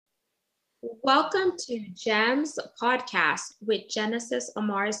Welcome to GEMS podcast with Genesis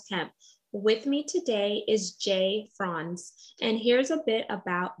Amaris Kemp. With me today is Jay Franz, and here's a bit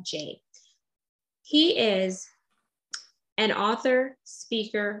about Jay. He is an author,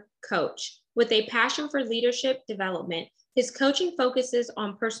 speaker, coach with a passion for leadership development. His coaching focuses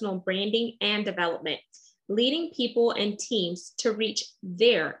on personal branding and development, leading people and teams to reach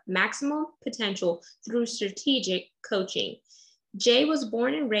their maximum potential through strategic coaching. Jay was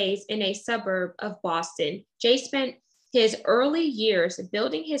born and raised in a suburb of Boston. Jay spent his early years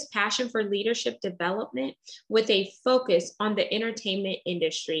building his passion for leadership development with a focus on the entertainment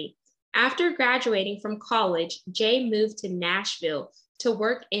industry. After graduating from college, Jay moved to Nashville to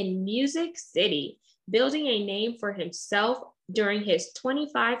work in Music City, building a name for himself during his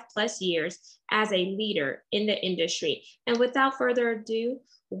 25 plus years as a leader in the industry. And without further ado,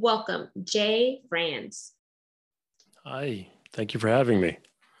 welcome Jay Franz. Hi, thank you for having me.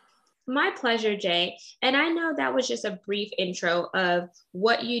 My pleasure, Jay. And I know that was just a brief intro of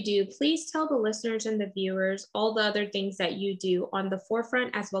what you do. Please tell the listeners and the viewers all the other things that you do on the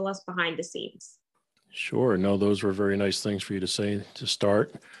forefront as well as behind the scenes. Sure. No, those were very nice things for you to say to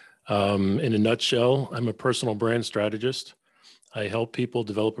start. In a nutshell, I'm a personal brand strategist. I help people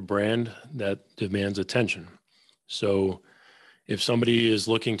develop a brand that demands attention. So if somebody is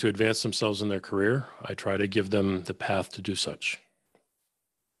looking to advance themselves in their career, I try to give them the path to do such.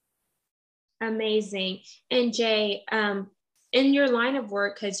 Amazing. And Jay, in your line of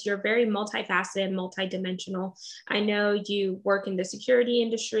work, because you're very multifaceted and multidimensional, I know you work in the security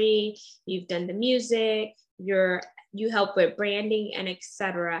industry, you've done the music, you help with branding and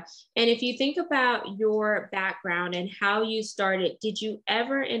etc. And if you think about your background and how you started, did you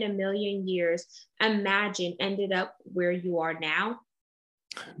ever in a million years imagine ended up where you are now?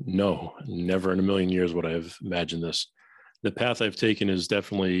 No, never in a million years would I have imagined this. The path I've taken is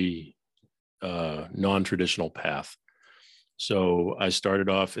definitely a non-traditional path. So I started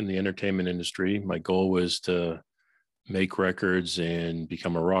off in the entertainment industry. My goal was to make records and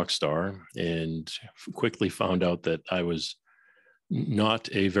become a rock star, and quickly found out that I was not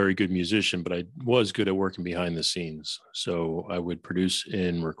a very good musician, but I was good at working behind the scenes. So I would produce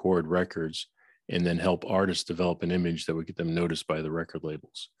and record records and then help artists develop an image that would get them noticed by the record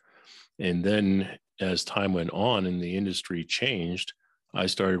labels. And then as time went on and the industry changed, I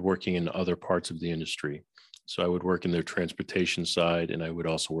started working in other parts of the industry. So I would work in their transportation side, and I would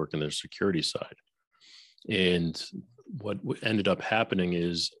also work in their security side. And what ended up happening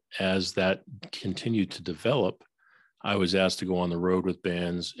is, as that continued to develop, I was asked to go on the road with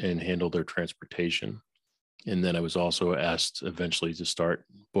bands and handle their transportation. And then I was also asked eventually to start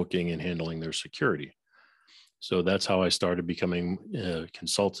booking and handling their security. So that's how I started becoming a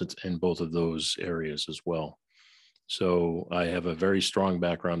consultant in both of those areas as well. So I have a very strong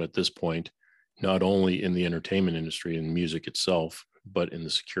background at this point, not only in the entertainment industry and music itself, but in the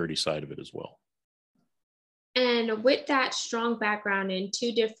security side of it as well. And with that strong background in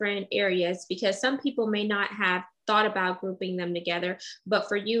two different areas, because some people may not have thought about grouping them together, but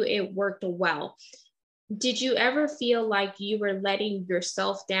for you, it worked well. Did you ever feel like you were letting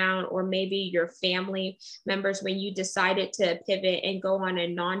yourself down or maybe your family members when you decided to pivot and go on a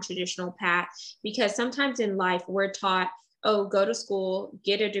non-traditional path? Because sometimes in life, we're taught, oh, go to school,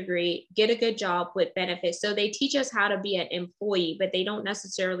 get a degree, get a good job with benefits. So they teach us how to be an employee, but they don't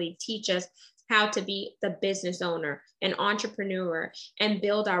necessarily teach us how to be the business owner, an entrepreneur, and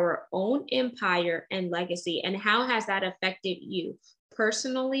build our own empire and legacy. And how has that affected you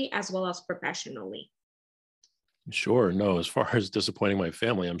personally as well as professionally? Sure. No, as far as disappointing my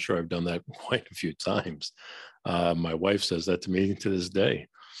family, I'm sure I've done that quite a few times. My wife says that to me to this day.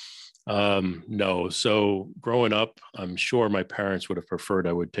 No, so growing up, I'm sure my parents would have preferred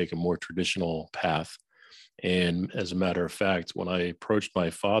I would take a more traditional path. And as a matter of fact, when I approached my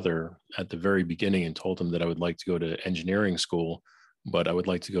father at the very beginning and told him that I would like to go to engineering school, but I would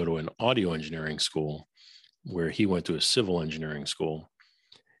like to go to an audio engineering school where he went to a civil engineering school,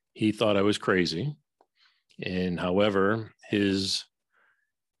 he thought I was crazy. And however, his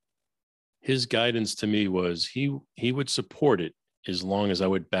guidance to me was he would support it as long as I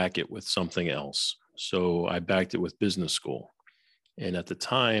would back it with something else. So I backed it with business school. And at the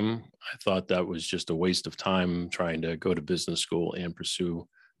time, I thought that was just a waste of time trying to go to business school and pursue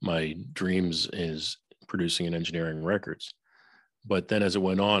my dreams as producing and engineering records. But then as it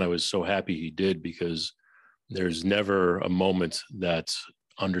went on, I was so happy he did, because there's never a moment that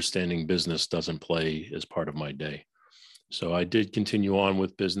understanding business doesn't play as part of my day. So I did continue on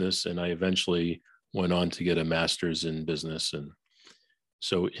with business, and I eventually went on to get a master's in business. And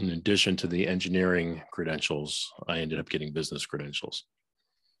so in addition to the engineering credentials, I ended up getting business credentials.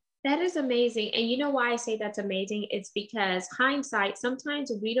 That is amazing. And you know why I say that's amazing? It's because hindsight,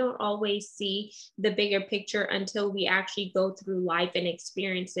 sometimes we don't always see the bigger picture until we actually go through life and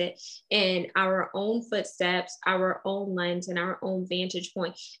experience it in our own footsteps, our own lens, and our own vantage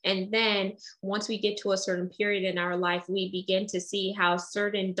point. And then once we get to a certain period in our life, we begin to see how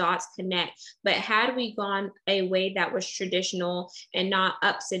certain dots connect. But had we gone a way that was traditional and not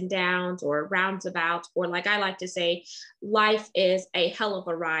ups and downs or roundabouts, or like I like to say, life is a hell of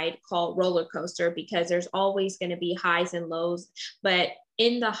a ride called roller coaster because there's always going to be highs and lows. But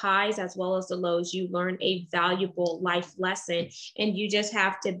in the highs as well as the lows, you learn a valuable life lesson, and you just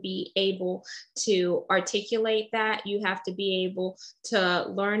have to be able to articulate that. You have to be able to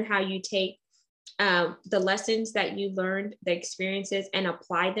learn how you take the lessons that you learned, the experiences, and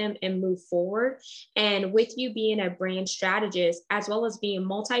apply them and move forward. And with you being a brand strategist, as well as being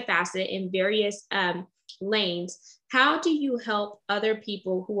multifaceted in various lanes, how do you help other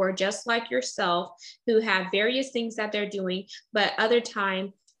people who are just like yourself, who have various things that they're doing, but other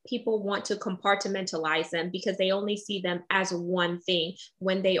time people want to compartmentalize them because they only see them as one thing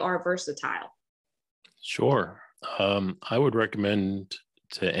when they are versatile? Sure. I would recommend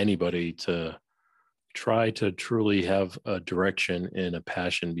to anybody to try to truly have a direction and a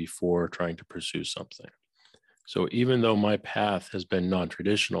passion before trying to pursue something. So even though my path has been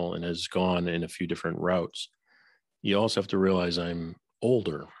non-traditional and has gone in a few different routes, you also have to realize I'm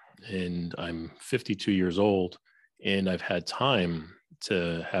older and I'm 52 years old, and I've had time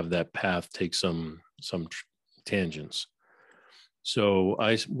to have that path take some tangents. So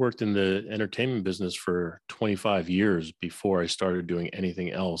I worked in the entertainment business for 25 years before I started doing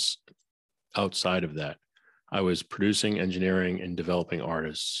anything else outside of that. I was producing, engineering, and developing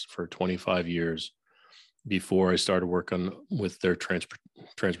artists for 25 years before I started working with their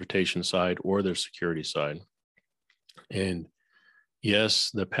transportation side or their security side. And yes,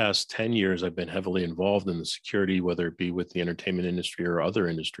 the past 10 years, I've been heavily involved in the security, whether it be with the entertainment industry or other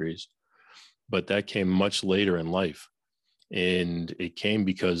industries, but that came much later in life. And it came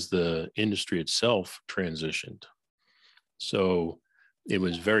because the industry itself transitioned. So it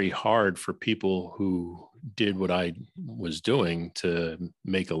was very hard for people who did what I was doing to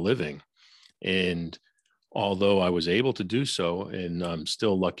make a living. And although I was able to do so, and I'm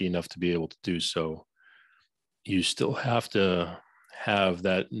still lucky enough to be able to do so, you still have to have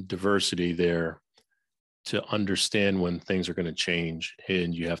that diversity there to understand when things are going to change,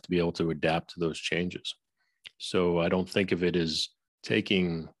 and you have to be able to adapt to those changes. So I don't think of it as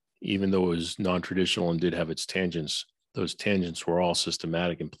taking, even though it was non-traditional and did have its tangents, those tangents were all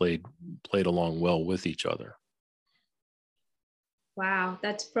systematic and played along well with each other. Wow,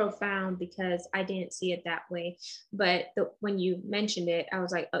 that's profound because I didn't see it that way. But when you mentioned it, I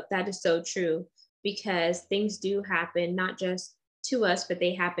was like, oh, that is so true because things do happen, not just to us, but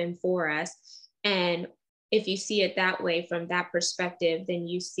they happen for us. And if you see it that way from that perspective, then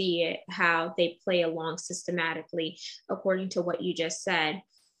you see it how they play along systematically, according to what you just said.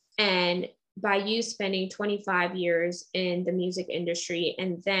 And by you spending 25 years in the music industry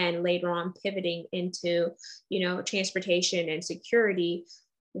and then later on pivoting into, transportation and security,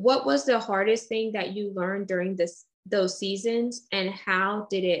 what was the hardest thing that you learned during those seasons, and how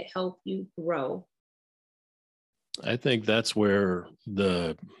did it help you grow? I think that's where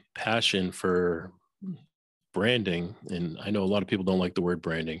the passion for branding, and I know a lot of people don't like the word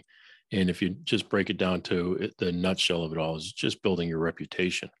branding, and if you just break it down to the nutshell of it all, is just building your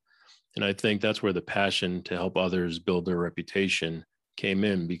reputation. And I think that's where the passion to help others build their reputation came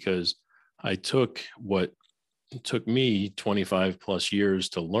in, because I took what took me 25 plus years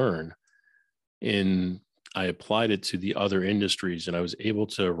to learn, and I applied it to the other industries, and I was able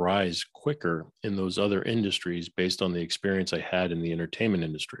to rise quicker in those other industries based on the experience I had in the entertainment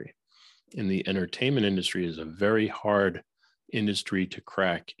industry. And the entertainment industry is a very hard industry to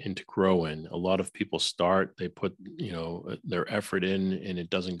crack and to grow in. A lot of people start, they put, their effort in, and it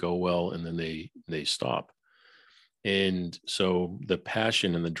doesn't go well, and then they stop. And so the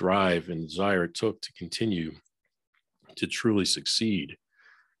passion and the drive and desire it took to continue to truly succeed,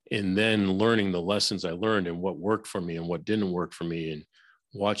 and then learning the lessons I learned and what worked for me and what didn't work for me, and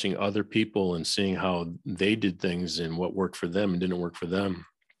watching other people and seeing how they did things and what worked for them and didn't work for them.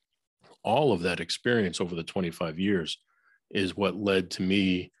 All of that experience over the 25 years is what led to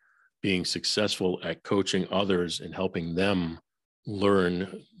me being successful at coaching others and helping them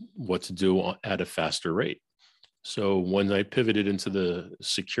learn what to do at a faster rate. So when I pivoted into the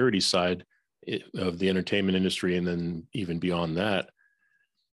security side of the entertainment industry, and then even beyond that,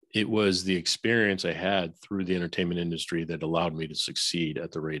 it was the experience I had through the entertainment industry that allowed me to succeed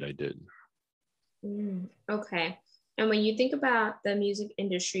at the rate I did. Okay. And when you think about the music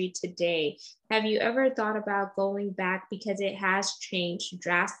industry today, have you ever thought about going back, because it has changed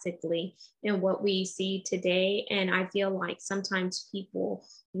drastically in what we see today? And I feel like sometimes people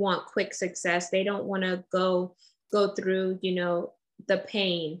want quick success. They don't want to go through, the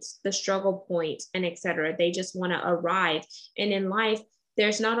pains, the struggle points, and etc. They just want to arrive. And in life,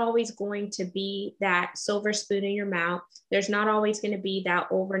 there's not always going to be that silver spoon in your mouth. There's not always going to be that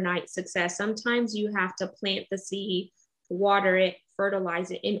overnight success. Sometimes you have to plant the seed, water it, fertilize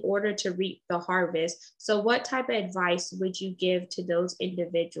it in order to reap the harvest. So what type of advice would you give to those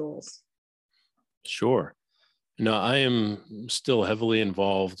individuals? Sure. No, I am still heavily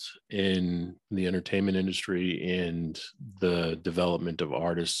involved in the entertainment industry and the development of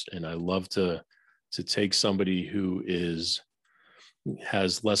artists. And I love to take somebody who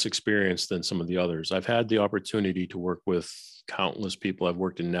has less experience than some of the others. I've had the opportunity to work with countless people. I've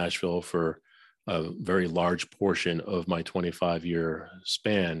worked in Nashville for a very large portion of my 25-year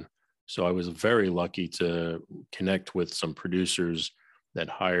span. So I was very lucky to connect with some producers that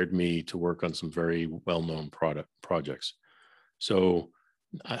hired me to work on some very well-known projects. So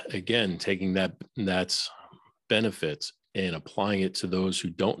again, taking that's benefits and applying it to those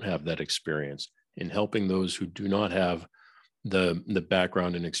who don't have that experience, and helping those who do not have the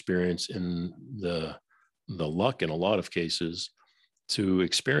background and experience in the luck in a lot of cases to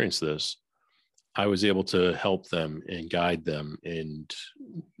experience this. I was able to help them and guide them, and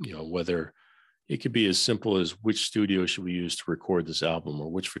whether it could be as simple as which studio should we use to record this album, or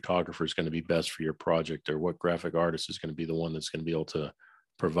which photographer is going to be best for your project, or what graphic artist is going to be the one that's going to be able to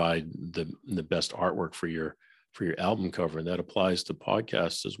provide the best artwork for your album cover. And that applies to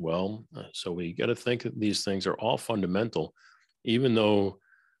podcasts as well. So we got to think that these things are all fundamental. Even though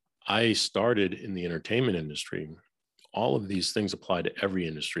I started in the entertainment industry, all of these things apply to every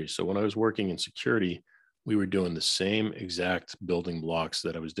industry. So when I was working in security, we were doing the same exact building blocks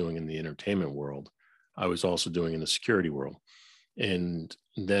that I was doing in the entertainment world. I was also doing in the security world. And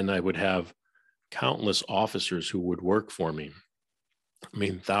then I would have countless officers who would work for me. I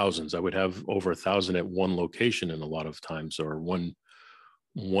mean, thousands. I would have over 1,000 at one location in a lot of times, or one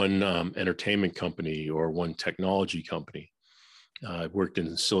entertainment company or one technology company. I've worked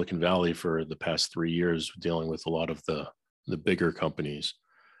in Silicon Valley for the past 3 years, dealing with a lot of the bigger companies,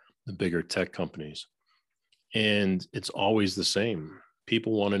 the bigger tech companies. And it's always the same.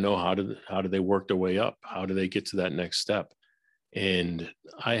 People want to know how do they work their way up? How do they get to that next step? And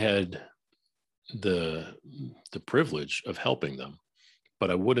I had the privilege of helping them,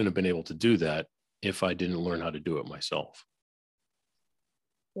 but I wouldn't have been able to do that if I didn't learn how to do it myself.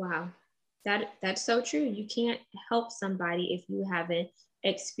 Wow. That's so true. You can't help somebody if you haven't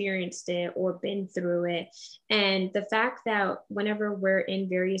experienced it or been through it. And the fact that whenever we're in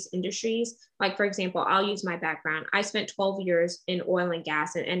various industries, like for example, I'll use my background. I spent 12 years in oil and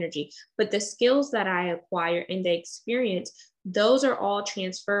gas and energy, but the skills that I acquire and the experience, those are all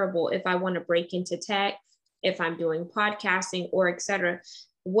transferable if I want to break into tech, if I'm doing podcasting or etc.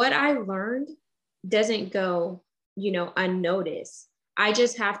 What I learned doesn't go, unnoticed. I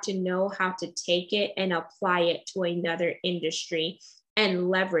just have to know how to take it and apply it to another industry and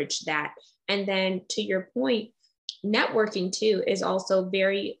leverage that. And then to your point, networking too is also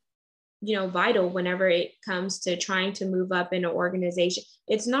very, vital whenever it comes to trying to move up in an organization.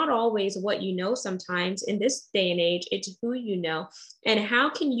 It's not always what you know sometimes. In this day and age, it's who you know. And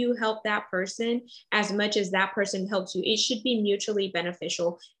how can you help that person as much as that person helps you? It should be mutually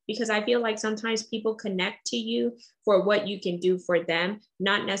beneficial, because I feel like sometimes people connect to you for what you can do for them,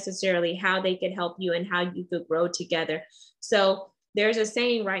 not necessarily how they could help you and how you could grow together. So there's a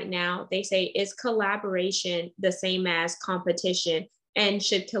saying right now, they say, is collaboration the same as competition? And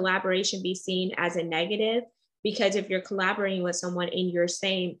should collaboration be seen as a negative? Because if you're collaborating with someone in your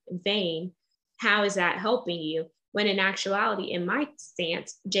same vein, how is that helping you? When in actuality, in my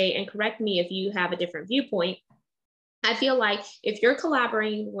stance, Jay, and correct me if you have a different viewpoint, I feel like if you're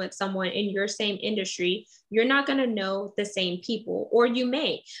collaborating with someone in your same industry, you're not going to know the same people, or you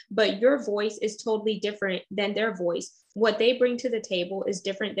may, but your voice is totally different than their voice. What they bring to the table is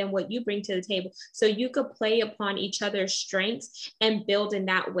different than what you bring to the table. So you could play upon each other's strengths and build in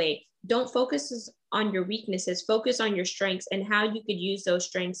that way. Don't focus on your weaknesses, focus on your strengths and how you could use those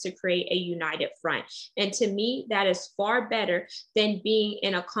strengths to create a united front. And to me, that is far better than being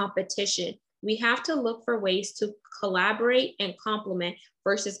in a competition. We have to look for ways to collaborate and complement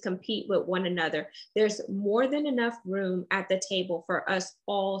versus compete with one another. There's more than enough room at the table for us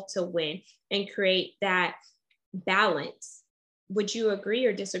all to win and create that balance. Would you agree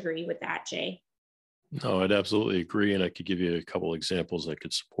or disagree with that, Jay? No, I'd absolutely agree. And I could give you a couple examples that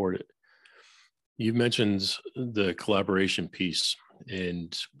could support it. You mentioned the collaboration piece.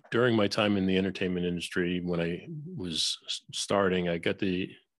 And during my time in the entertainment industry, when I was starting, I got the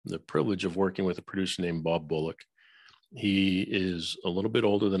privilege of working with a producer named Bob Bullock. He is a little bit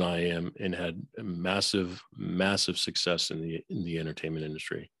older than I am and had massive, massive success in the entertainment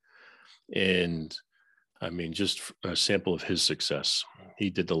industry. And I mean, just a sample of his success. He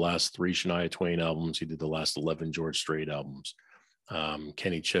did the last 3 Shania Twain albums. He did the last 11 George Strait albums.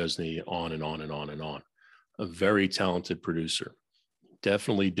 Kenny Chesney, on and on and on and on. A very talented producer.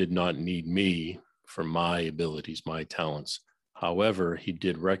 Definitely did not need me for my abilities, my talents. However, he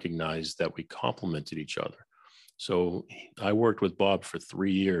did recognize that we complemented each other. So I worked with Bob for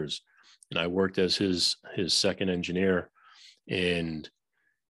 3 years, and I worked as his second engineer, and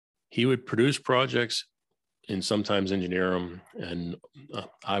he would produce projects and sometimes engineer them. And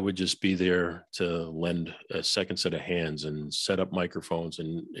I would just be there to lend a second set of hands and set up microphones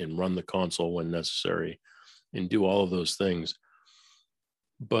and run the console when necessary and do all of those things.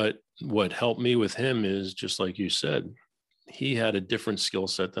 But what helped me with him is, just like you said, he had a different skill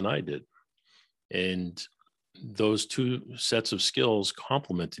set than I did. And those two sets of skills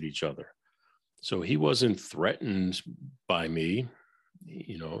complemented each other. So he wasn't threatened by me.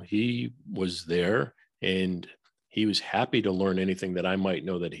 You know, he was there and he was happy to learn anything that I might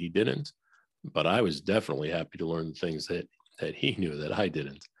know that he didn't. But I was definitely happy to learn things that he knew that I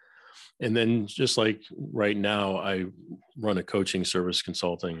didn't. And then just like right now, I run a coaching service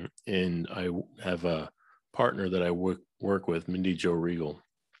consulting, and I have a partner that I work with, Mindy Jo Regal,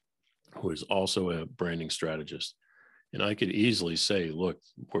 who is also a branding strategist. And I could easily say, look,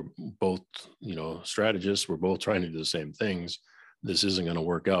 we're both, strategists. We're both trying to do the same things. This isn't going to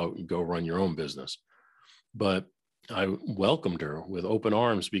work out. Go run your own business. But I welcomed her with open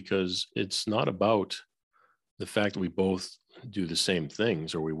arms, because it's not about the fact that we both do the same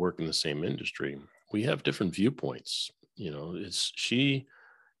things or we work in the same industry. We have different viewpoints. She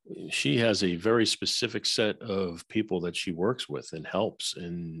has a very specific set of people that she works with and helps.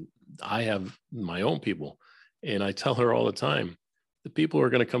 And I have my own people. And I tell her all the time, the people who are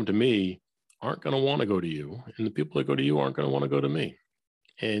going to come to me aren't going to want to go to you. And the people that go to you aren't going to want to go to me.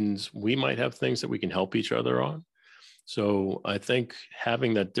 And we might have things that we can help each other on. So I think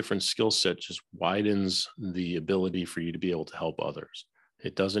having that different skill set just widens the ability for you to be able to help others.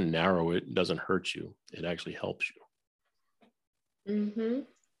 It doesn't narrow it, it doesn't hurt you. It actually helps you. Mm-hmm.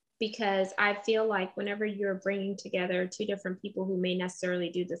 Because I feel like whenever you're bringing together two different people who may necessarily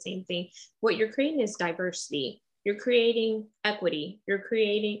do the same thing, what you're creating is diversity. You're creating equity. You're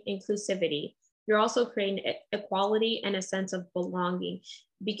creating inclusivity. You're also creating equality and a sense of belonging,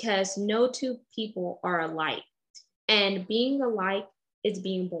 because no two people are alike. And being alike is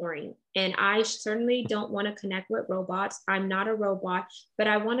being boring. And I certainly don't want to connect with robots. I'm not a robot, but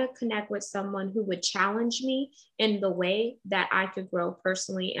I want to connect with someone who would challenge me in the way that I could grow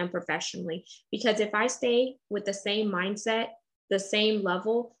personally and professionally. Because if I stay with the same mindset, the same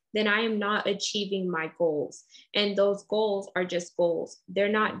level, then I am not achieving my goals. And those goals are just goals. They're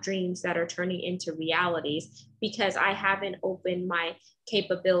not dreams that are turning into realities, because I haven't opened my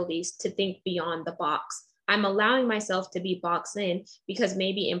capabilities to think beyond the box. I'm allowing myself to be boxed in because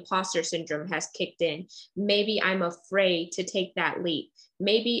maybe imposter syndrome has kicked in. Maybe I'm afraid to take that leap.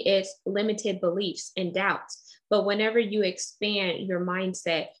 Maybe it's limited beliefs and doubts. But whenever you expand your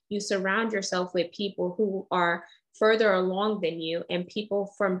mindset, you surround yourself with people who are further along than you, and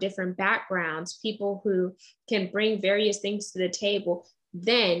people from different backgrounds, people who can bring various things to the table,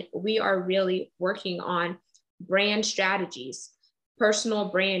 then we are really working on brand strategies, personal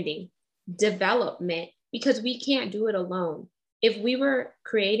branding, development, because we can't do it alone. If we were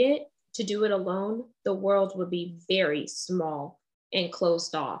created to do it alone, the world would be very small and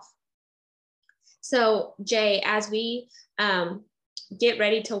closed off. So Jay, as we get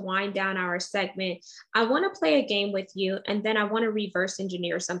ready to wind down our segment, I want to play a game with you, and then I want to reverse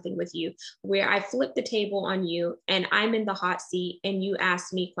engineer something with you where I flip the table on you and I'm in the hot seat and you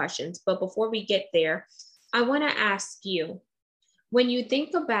ask me questions. But before we get there, I want to ask you, when you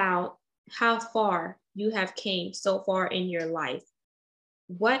think about how far you have came so far in your life,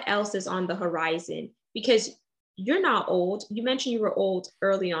 what else is on the horizon? Because you're not old. You mentioned you were old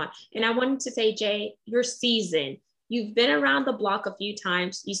early on. And I wanted to say, Jay, you're seasoned. You've been around the block a few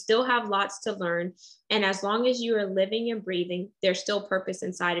times. You still have lots to learn. And as long as you are living and breathing, there's still purpose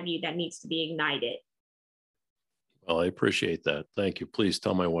inside of you that needs to be ignited. Well, I appreciate that. Thank you. Please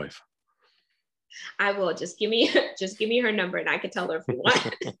tell my wife. I will. Just give me her number and I can tell her if you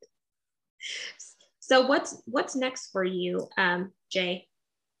want. So what's next for you, Jay?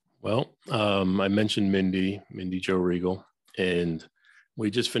 Well, I mentioned Mindy Jo Regal, and We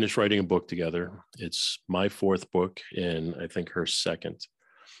just finished writing a book together. It's my fourth book and I think her second.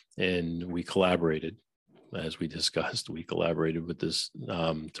 And we collaborated, as we discussed, we collaborated with this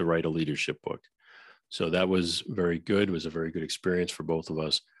to write a leadership book. So that was very good. It was a very good experience for both of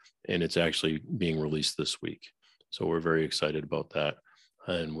us. And it's actually being released this week. So we're very excited about that.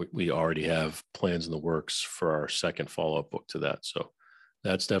 And we already have plans in the works for our second follow-up book to that. So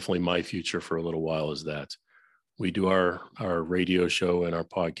that's definitely my future for a little while, is that we do our radio show and our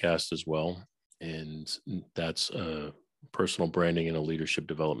podcast as well. And that's a personal branding and a leadership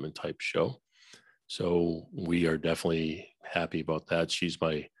development type show. So we are definitely happy about that. She's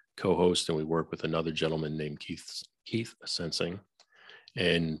my co-host, and we work with another gentleman named Keith Sensing.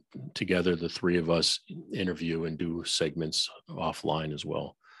 And together, the three of us interview and do segments offline as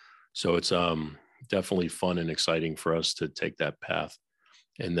well. So it's definitely fun and exciting for us to take that path.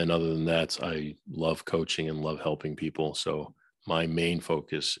 And then other than that, I love coaching and love helping people. So my main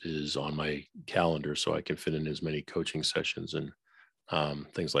focus is on my calendar so I can fit in as many coaching sessions and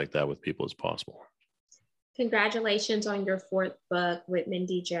things like that with people as possible. Congratulations on your fourth book with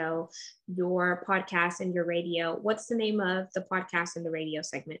Mindy Jo, your podcast and your radio. What's the name of the podcast and the radio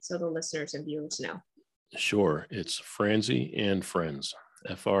segment so the listeners and viewers know? Sure. It's Franze and Friends,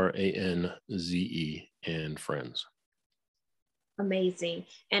 Franze and Friends. Amazing.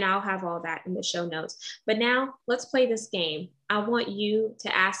 And I'll have all that in the show notes. But now let's play this game. I want you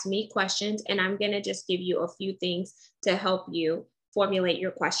to ask me questions, and I'm going to just give you a few things to help you formulate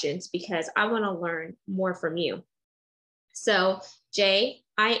your questions because I want to learn more from you. So, Jay,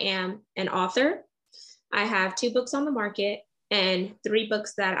 I am an author. I have 2 books on the market and 3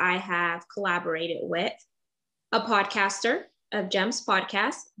 books that I have collaborated with, a podcaster of Gems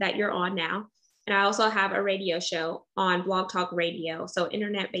Podcast that you're on now. And I also have a radio show on Blog Talk Radio, so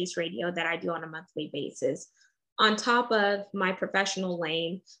internet-based radio that I do on a monthly basis. On top of my professional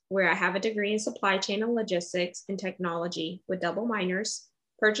lane, where I have a degree in supply chain and logistics and technology with double minors,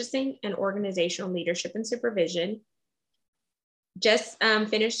 purchasing and organizational leadership and supervision. Just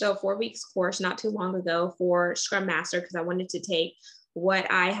finished a 4-week course not too long ago for Scrum Master because I wanted to take what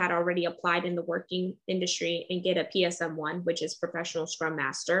I had already applied in the working industry and get a PSM1, which is Professional Scrum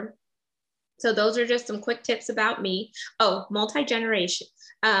Master. So those are just some quick tips about me. Oh,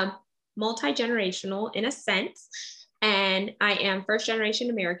 multi-generational in a sense. And I am first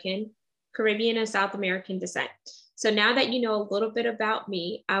generation American, Caribbean and South American descent. So now that you know a little bit about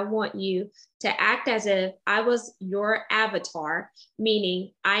me, I want you to act as if I was your avatar,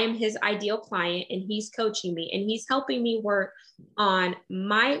 meaning I am his ideal client and he's coaching me and he's helping me work on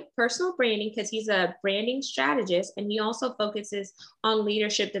my personal branding because he's a branding strategist and he also focuses on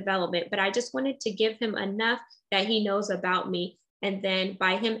leadership development. But I just wanted to give him enough that he knows about me. And then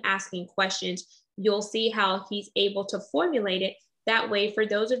by him asking questions, you'll see how he's able to formulate it. That way, for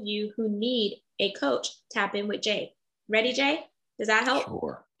those of you who need a coach, tap in with Jay. Ready, Jay? Does that help?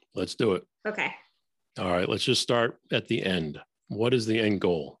 Sure. Let's do it. Okay. All right. Let's just start at the end. What is the end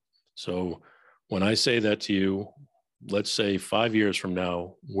goal? So when I say that to you, let's say 5 years from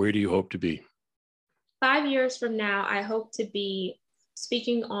now, where do you hope to be? 5 years from now, I hope to be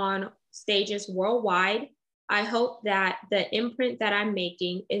speaking on stages worldwide. I hope that the imprint that I'm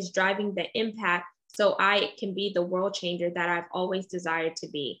making is driving the impact so I can be the world changer that I've always desired to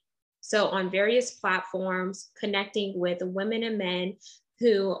be. So on various platforms, connecting with women and men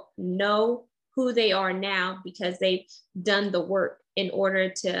who know who they are now because they've done the work in order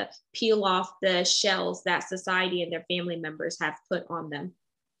to peel off the shells that society and their family members have put on them.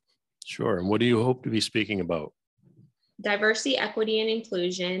 Sure. And what do you hope to be speaking about? Diversity, equity, and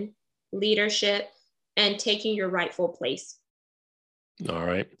inclusion, leadership, and taking your rightful place. All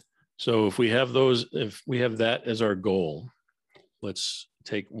right. So if we have that as our goal, let's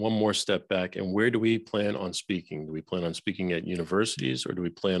take one more step back. And where do we plan on speaking? Do we plan on speaking at universities or do we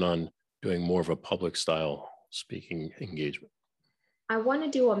plan on doing more of a public style speaking engagement? I want to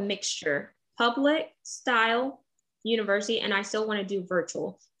do a mixture, public style, university, and I still want to do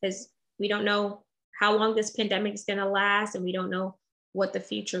virtual because we don't know how long this pandemic is going to last and we don't know what the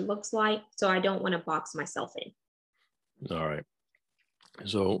future looks like. So I don't want to box myself in. All right.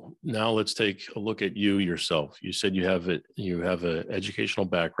 So now let's take a look at you yourself. You said you have an educational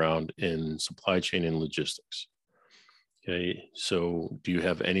background in supply chain and logistics. Okay. So do you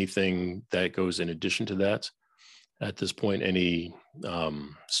have anything that goes in addition to that at this point? Any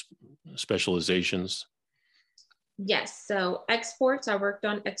specializations? Yes. So exports, I worked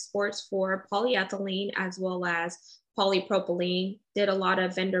on exports for polyethylene as well as polypropylene, did a lot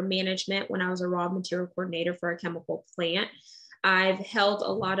of vendor management when I was a raw material coordinator for a chemical plant. I've held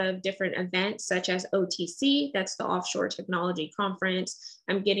a lot of different events such as OTC, that's the Offshore Technology Conference.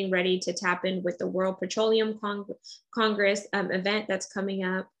 I'm getting ready to tap in with the World Petroleum Congress event that's coming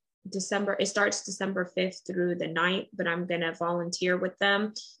up December. It starts December 5th through the 9th, but I'm going to volunteer with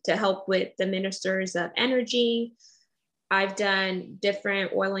them to help with the ministers of energy. I've done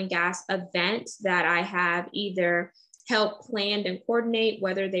different oil and gas events that I have either helped plan and coordinate,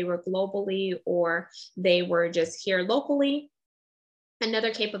 whether they were globally or they were just here locally.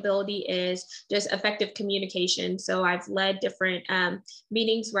 Another capability is just effective communication. So I've led different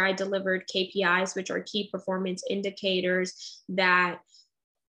meetings where I delivered KPIs, which are key performance indicators, that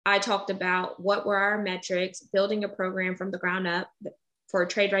I talked about what were our metrics, building a program from the ground up for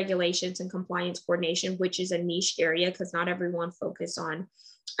trade regulations and compliance coordination, which is a niche area because not everyone focus on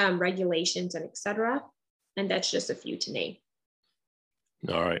regulations and et cetera. And that's just a few to name.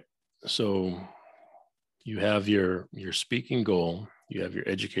 All right. So you have your speaking goal, you have your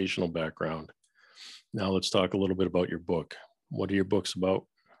educational background. Now let's talk a little bit about your book. What are your books about?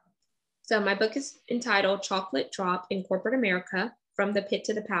 So my book is entitled Chocolate Drop in Corporate America, From the Pit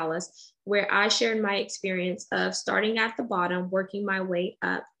to the Palace, where I shared my experience of starting at the bottom, working my way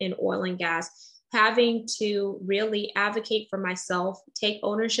up in oil and gas, having to really advocate for myself, take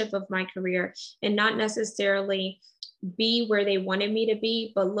ownership of my career, and not necessarily be where they wanted me to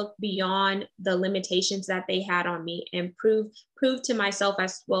be, but look beyond the limitations that they had on me and prove to myself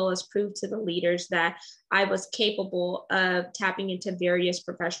as well as prove to the leaders that I was capable of tapping into various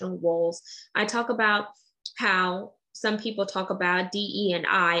professional roles. I talk about how some people talk about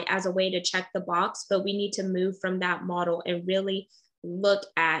DE&I as a way to check the box, but we need to move from that model and really look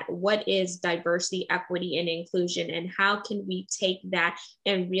at what is diversity, equity, and inclusion, and how can we take that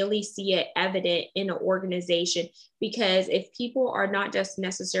and really see it evident in an organization. Because if people are not just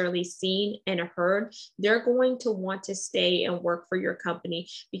necessarily seen and heard, they're going to want to stay and work for your company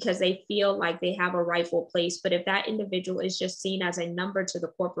because they feel like they have a rightful place. But if that individual is just seen as a number to the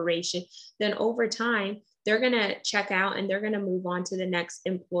corporation, then over time, they're going to check out and they're going to move on to the next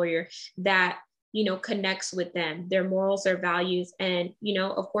employer that connects with them, their morals, their values, and,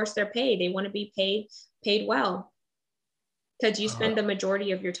 of course, their pay. They want to be paid well because you spend the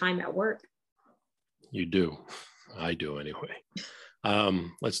majority of your time at work. You do. I do anyway.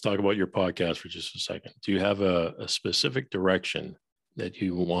 Let's talk about your podcast for just a second. Do you have a specific direction that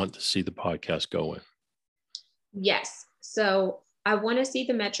you want to see the podcast go in? Yes. So I want to see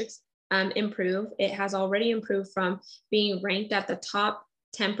the metrics improve. It has already improved from being ranked at the top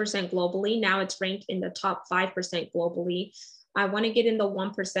 10% globally. Now it's ranked in the top 5% globally. I want to get in the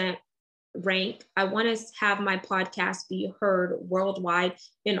 1% rank. I want to have my podcast be heard worldwide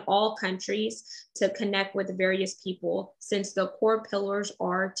in all countries to connect with various people, since the core pillars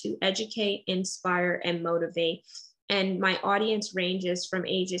are to educate, inspire, and motivate. And my audience ranges from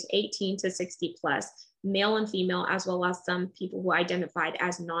ages 18 to 60 plus, male and female, as well as some people who identified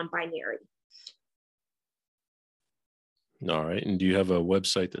as non-binary. All right. And do you have a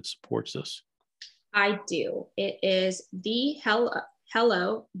website that supports this? I do. It is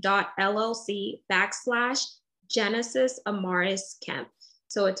thehello.llc/Genesis Amaris Kemp.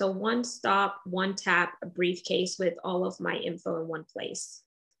 So it's a one-stop, one-tap briefcase with all of my info in one place.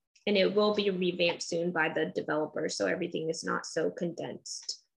 And it will be revamped soon by the developer, so everything is not so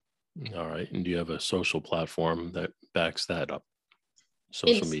condensed. All right. And do you have a social platform that backs that up?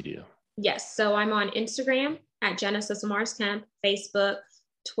 Social media? Yes. So I'm on Instagram at Genesis Amaris Kemp, Facebook,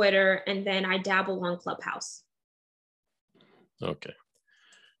 Twitter, and then I dabble on Clubhouse. Okay.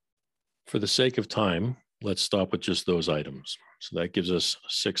 For the sake of time, let's stop with just those items. So that gives us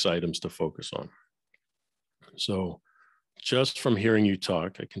 6 items to focus on. So just from hearing you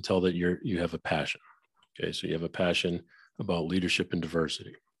talk, I can tell that you have a passion. Okay. So you have a passion about leadership and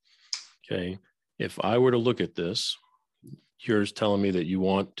diversity. Okay. If I were to look at this, you're telling me that you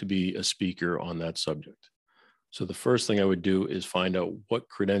want to be a speaker on that subject. So the first thing I would do is find out what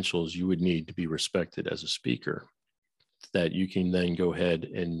credentials you would need to be respected as a speaker, that you can then go ahead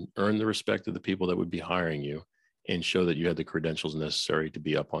and earn the respect of the people that would be hiring you and show that you had the credentials necessary to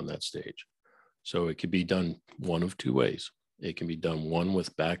be up on that stage. So it could be done one of 2 ways. It can be done one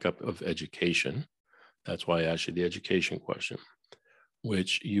with backup of education. That's why I asked you the education question,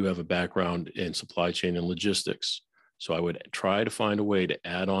 which you have a background in supply chain and logistics. So I would try to find a way to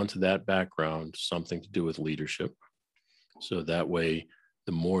add on to that background something to do with leadership. So that way,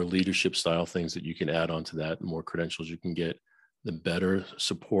 the more leadership style things that you can add on to that, the more credentials you can get, the better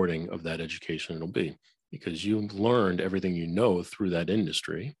supporting of that education it'll be, because you learned everything you know through that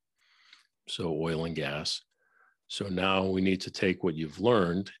industry. So oil and gas. So now we need to take what you've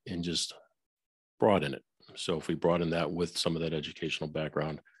learned and just broaden it. So if we broaden that with some of that educational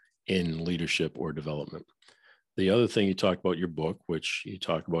background in leadership or development. The other thing you talk about your book, which you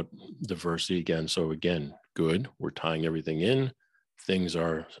talk about diversity again. So again, good. We're tying everything in. Things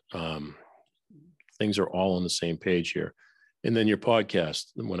are all on the same page here. And then your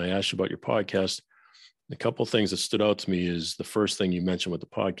podcast. When I asked you about your podcast, a couple of things that stood out to me is the first thing you mentioned with the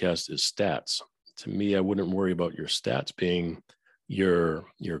podcast is stats. To me, I wouldn't worry about your stats being your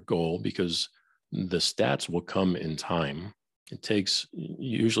goal, because the stats will come in time. It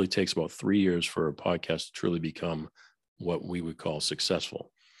usually takes about 3 years for a podcast to truly become what we would call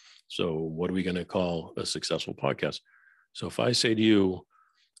successful. So what are we going to call a successful podcast? So if I say to you,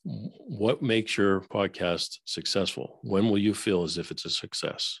 what makes your podcast successful? When will you feel as if it's a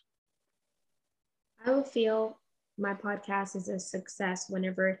success? I will feel my podcast is a success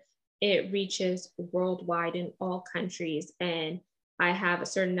whenever it reaches worldwide in all countries, and I have a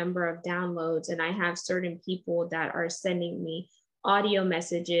certain number of downloads, and I have certain people that are sending me audio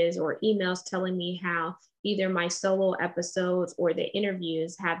messages or emails telling me how either my solo episodes or the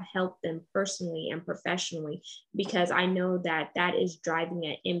interviews have helped them personally and professionally, because I know that that is driving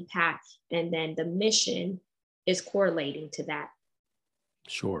an impact, and then the mission is correlating to that.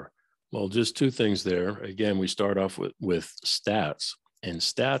 Sure. Well, just two things there. Again, we start off with stats, and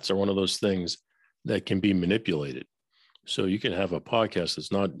stats are one of those things that can be manipulated. So you can have a podcast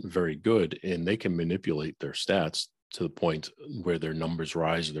that's not very good, and they can manipulate their stats to the point where their numbers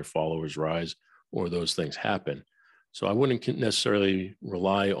rise or their followers rise, or those things happen. So I wouldn't necessarily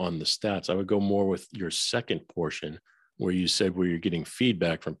rely on the stats. I would go more with your second portion, where you said where you're getting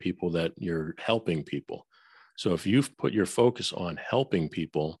feedback from people that you're helping people. So if you've put your focus on helping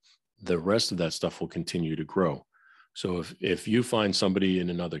people, the rest of that stuff will continue to grow. So if you find somebody in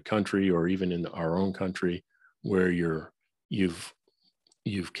another country or even in our own country where you've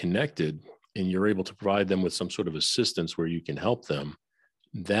connected and you're able to provide them with some sort of assistance where you can help them,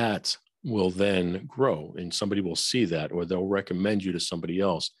 that will then grow, and somebody will see that, or they'll recommend you to somebody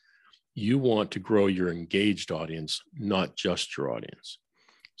else. You want to grow your engaged audience, not just your audience.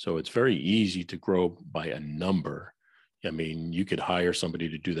 So it's very easy to grow by a number. I mean, you could hire somebody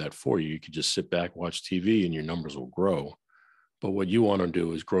to do that for you. You could just sit back, watch TV, and your numbers will grow. But what you want to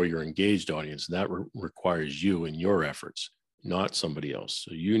do is grow your engaged audience. That requires you and your efforts, not somebody else.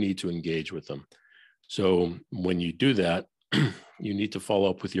 So you need to engage with them. So when you do that, you need to follow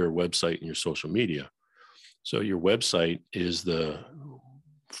up with your website and your social media. So your website is the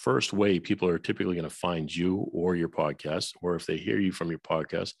first way people are typically going to find you or your podcast, or if they hear you from your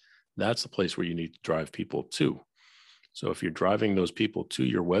podcast, that's the place where you need to drive people to. So if you're driving those people to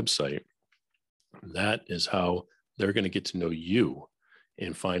your website, that is how they're going to get to know you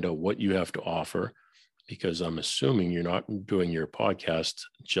and find out what you have to offer, because I'm assuming you're not doing your podcast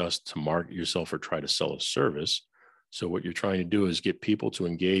just to market yourself or try to sell a service. So what you're trying to do is get people to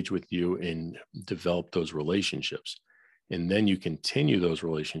engage with you and develop those relationships. And then you continue those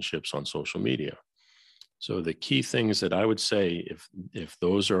relationships on social media. So the key things that I would say, if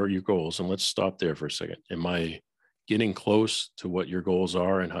those are your goals, and let's stop there for a second. Am I getting close to what your goals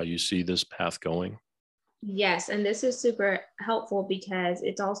are and how you see this path going? Yes, and this is super helpful because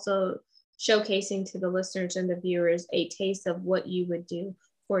it's also showcasing to the listeners and the viewers a taste of what you would do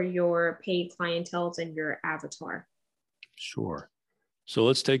for your paid clientele and your avatar. Sure. So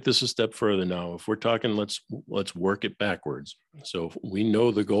let's take this a step further now. If we're talking, let's work it backwards. So we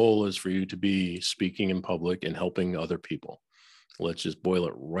know the goal is for you to be speaking in public and helping other people. Let's just boil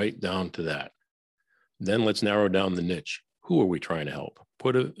it right down to that. Then let's narrow down the niche. Who are we trying to help?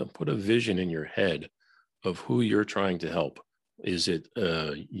 Put a vision in your head of who you're trying to help. Is it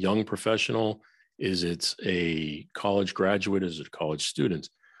a young professional? Is it a college graduate? Is it a college student?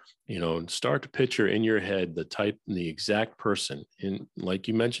 Start to picture in your head the exact person. And like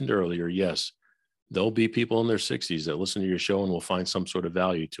you mentioned earlier, yes, there'll be people in their 60s that listen to your show and will find some sort of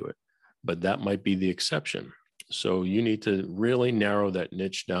value to it, but that might be the exception. So you need to really narrow that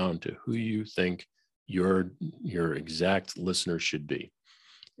niche down to who you think your exact listener should be.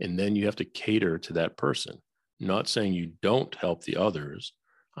 And then you have to cater to that person. Not saying you don't help the others.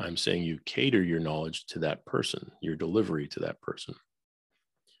 I'm saying you cater your knowledge to that person, your delivery to that person.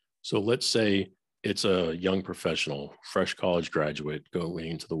 So let's say it's a young professional, fresh college graduate going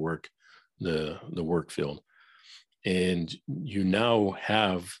into the work field. And you now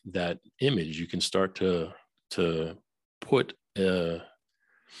have that image. You can start to put it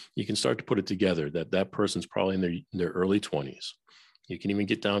together that person's probably in their early 20s. You can even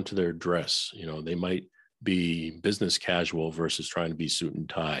get down to their dress. They might be business casual versus trying to be suit and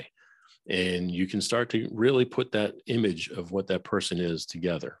tie. And you can start to really put that image of what that person is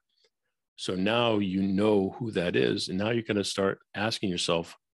together. So now you know who that is. And now you're going to start asking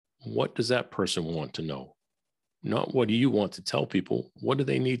yourself, what does that person want to know? Not what do you want to tell people? What do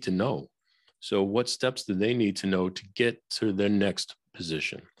they need to know? So what steps do they need to know to get to their next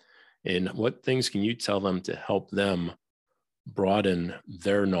position? And what things can you tell them to help them broaden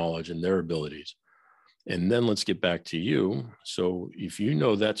their knowledge and their abilities? And then let's get back to you. So if you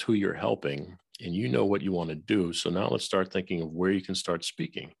know that's who you're helping and you know what you want to do, so now let's start thinking of where you can start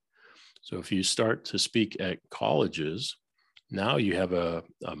speaking. So if you start to speak at colleges, now you have a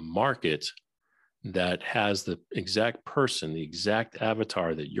market that has the exact person, the exact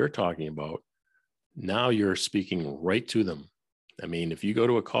avatar that you're talking about. Now you're speaking right to them. I mean, if you go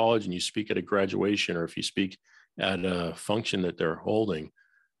to a college and you speak at a graduation, or if you speak at a function that they're holding,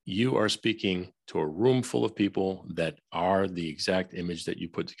 you are speaking to a room full of people that are the exact image that you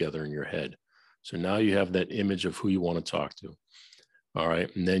put together in your head. So now you have that image of who you want to talk to. All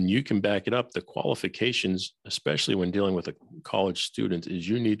right. And then you can back it up. The qualifications, especially when dealing with a college student, is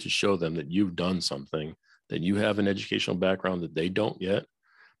you need to show them that you've done something, that you have an educational background that they don't yet,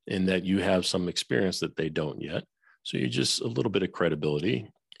 and that you have some experience that they don't yet. So you're just a little bit of credibility,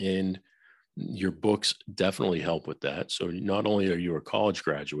 and your books definitely help with that. So not only are you a college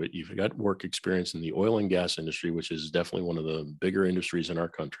graduate, you've got work experience in the oil and gas industry, which is definitely one of the bigger industries in our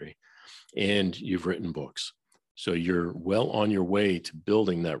country, and you've written books. So you're well on your way to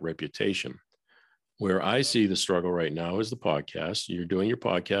building that reputation. Where I see the struggle right now is the podcast. You're doing your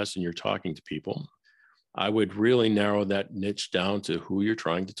podcast and you're talking to people. I would really narrow that niche down to who you're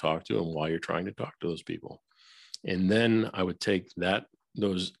trying to talk to and why you're trying to talk to those people. And then I would take that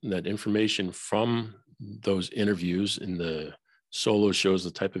information from those interviews in the solo shows,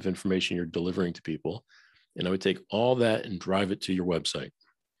 the type of information you're delivering to people, and I would take all that and drive it to your website.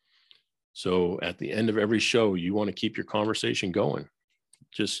 So at the end of every show, you want to keep your conversation going.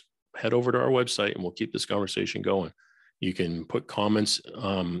 Just head over to our website and we'll keep this conversation going. You can put comments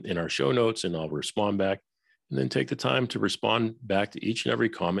in our show notes and I'll respond back, and then take the time to respond back to each and every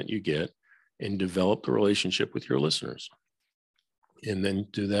comment you get and develop the relationship with your listeners. And then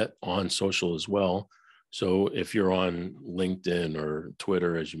do that on social as well. So if you're on LinkedIn or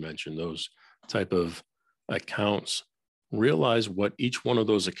Twitter, as you mentioned, those type of accounts, realize what each one of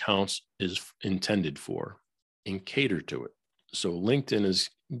those accounts is intended for and cater to it. So LinkedIn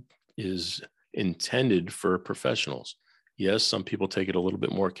is intended for professionals. Yes, some people take it a little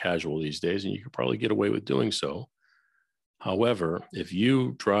bit more casual these days, and you could probably get away with doing so. However, if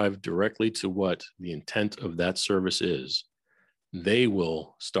you drive directly to what the intent of that service is, they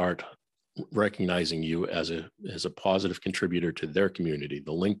will start recognizing you as a positive contributor to their community,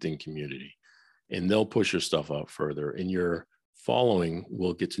 the LinkedIn community. And they'll push your stuff out further, and your following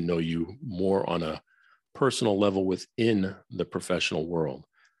will get to know you more on a personal level within the professional world.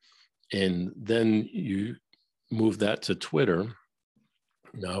 And then you move that to Twitter.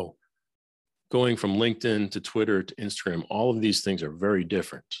 Now, going from LinkedIn to Twitter to Instagram, all of these things are very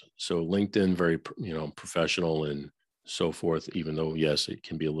different. So LinkedIn, very, professional and so forth, even though, yes, it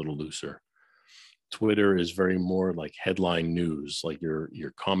can be a little looser. Twitter is very more like headline news, like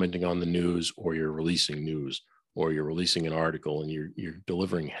you're commenting on the news, or you're releasing news, or you're releasing an article and you're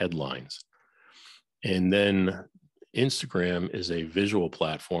delivering headlines. And then Instagram is a visual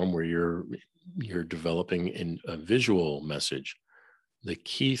platform where you're developing a visual message. The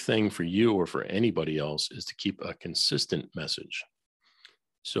key thing for you or for anybody else is to keep a consistent message.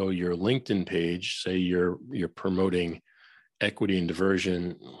 So your LinkedIn page, say you're promoting equity and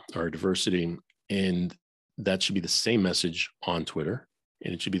diversion or diversity, and that should be the same message on Twitter,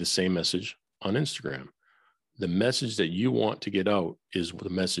 and it should be the same message on Instagram. The message that you want to get out is the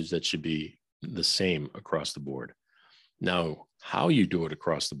message that should be the same across the board. Now, how you do it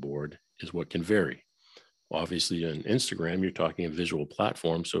across the board is what can vary. Obviously, on Instagram, you're talking a visual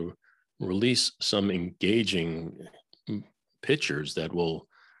platform, so release some engaging pictures that will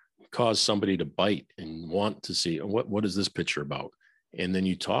cause somebody to bite and want to see what is this picture about. And then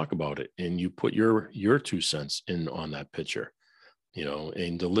you talk about it and you put your 2 cents in on that picture,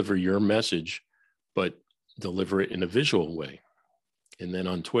 and deliver your message, but deliver it in a visual way. And then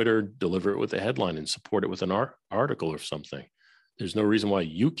on Twitter, deliver it with a headline and support it with an article or something. There's no reason why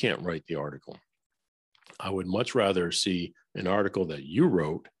you can't write the article. I would much rather see an article that you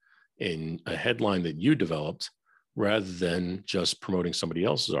wrote and a headline that you developed rather than just promoting somebody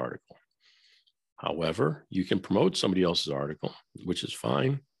else's article. However, you can promote somebody else's article, which is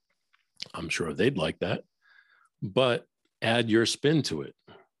fine. I'm sure they'd like that, but add your spin to it.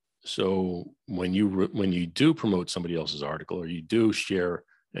 So when you do promote somebody else's article, or you do share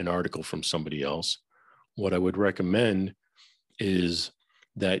an article from somebody else, what I would recommend is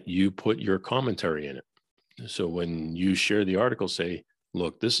that you put your commentary in it. So when you share the article, say,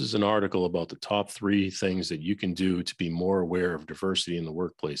 look, this is an article about the top 3 things that you can do to be more aware of diversity in the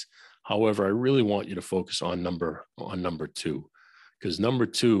workplace. However, I really want you to focus on number 2, because number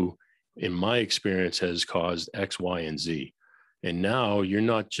 2, in my experience, has caused X, Y, and Z. And now you're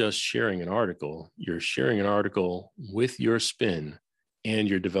not just sharing an article, you're sharing an article with your spin, and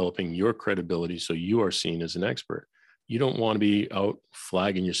you're developing your credibility so you are seen as an expert. You don't want to be out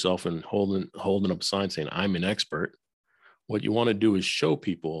flagging yourself and holding up a sign saying, I'm an expert. What you want to do is show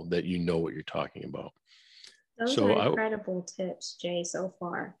people that you know what you're talking about. Those are incredible tips, Jay, so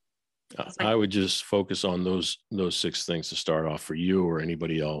far. I would just focus on those 6 things to start off for you or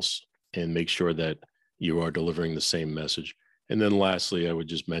anybody else, and make sure that you are delivering the same message. And then lastly, I would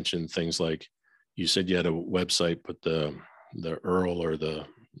just mention things like, you said you had a website, but the URL or the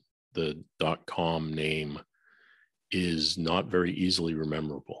 .com name is not very easily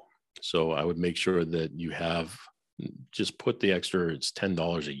rememberable. So I would make sure that you have, just put the extra, it's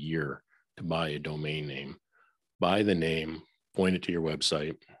 $10 a year to buy a domain name. Buy the name, point it to your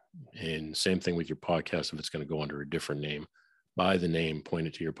website, and same thing with your podcast. If it's going to go under a different name, buy the name, point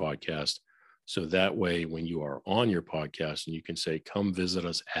it to your podcast. So that way, when you are on your podcast, and you can say, come visit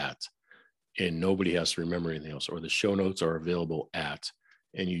us at, and nobody has to remember anything else, or the show notes are available at,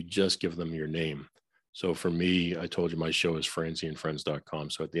 and you just give them your name. So for me, I told you my show is franzieandfriends.com.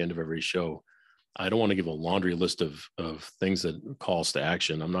 So at the end of every show, I don't want to give a laundry list of things that calls to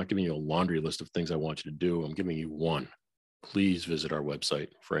action. I'm not giving you a laundry list of things I want you to do. I'm giving you one. Please visit our website,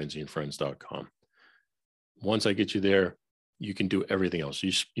 franzieandfriends.com. Once I get you there, you can do everything else.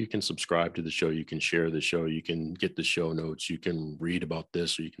 You can subscribe to the show. You can share the show. You can get the show notes. You can read about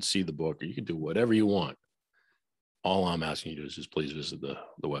this, or you can see the book, or you can do whatever you want. All I'm asking you to do is just please visit the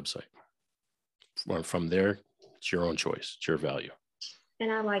website. From there, it's your own choice. It's your value.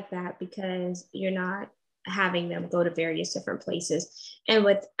 And I like that, because you're not having them go to various different places. And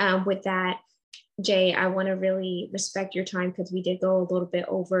with that, Jay, I want to really respect your time, because we did go a little bit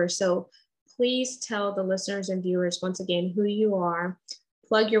over. So please tell the listeners and viewers once again who you are,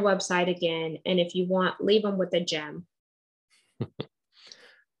 plug your website again, and if you want, leave them with a gem.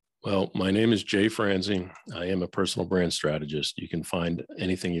 Well, my name is Jay Franzi. I am a personal brand strategist. You can find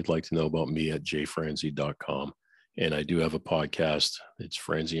anything you'd like to know about me at jfranzi.com. And I do have a podcast. It's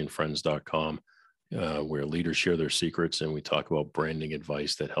franzieandfriends.com, where leaders share their secrets, and we talk about branding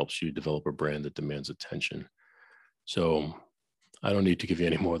advice that helps you develop a brand that demands attention. So I don't need to give you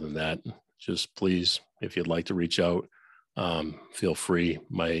any more than that. Just please, if you'd like to reach out, feel free.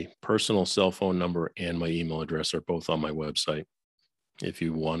 My personal cell phone number and my email address are both on my website. If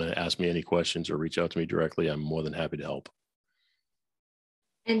you want to ask me any questions or reach out to me directly, I'm more than happy to help.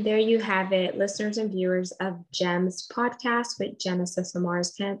 And there you have it, listeners and viewers of GEMS podcast with Genesis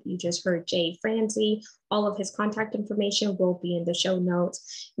Amaris Kemp. You just heard Jay Franzi. All of his contact information will be in the show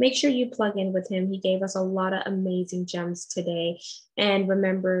notes. Make sure you plug in with him. He gave us a lot of amazing gems today. And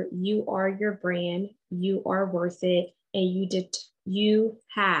remember, you are your brand. You are worth it. And you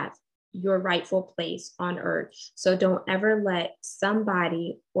have your rightful place on earth. So don't ever let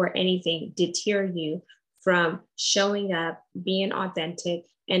somebody or anything deter you from showing up, being authentic,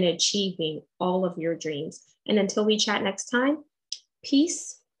 and achieving all of your dreams. And until we chat next time,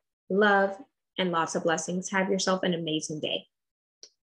 peace, love, and lots of blessings. Have yourself an amazing day.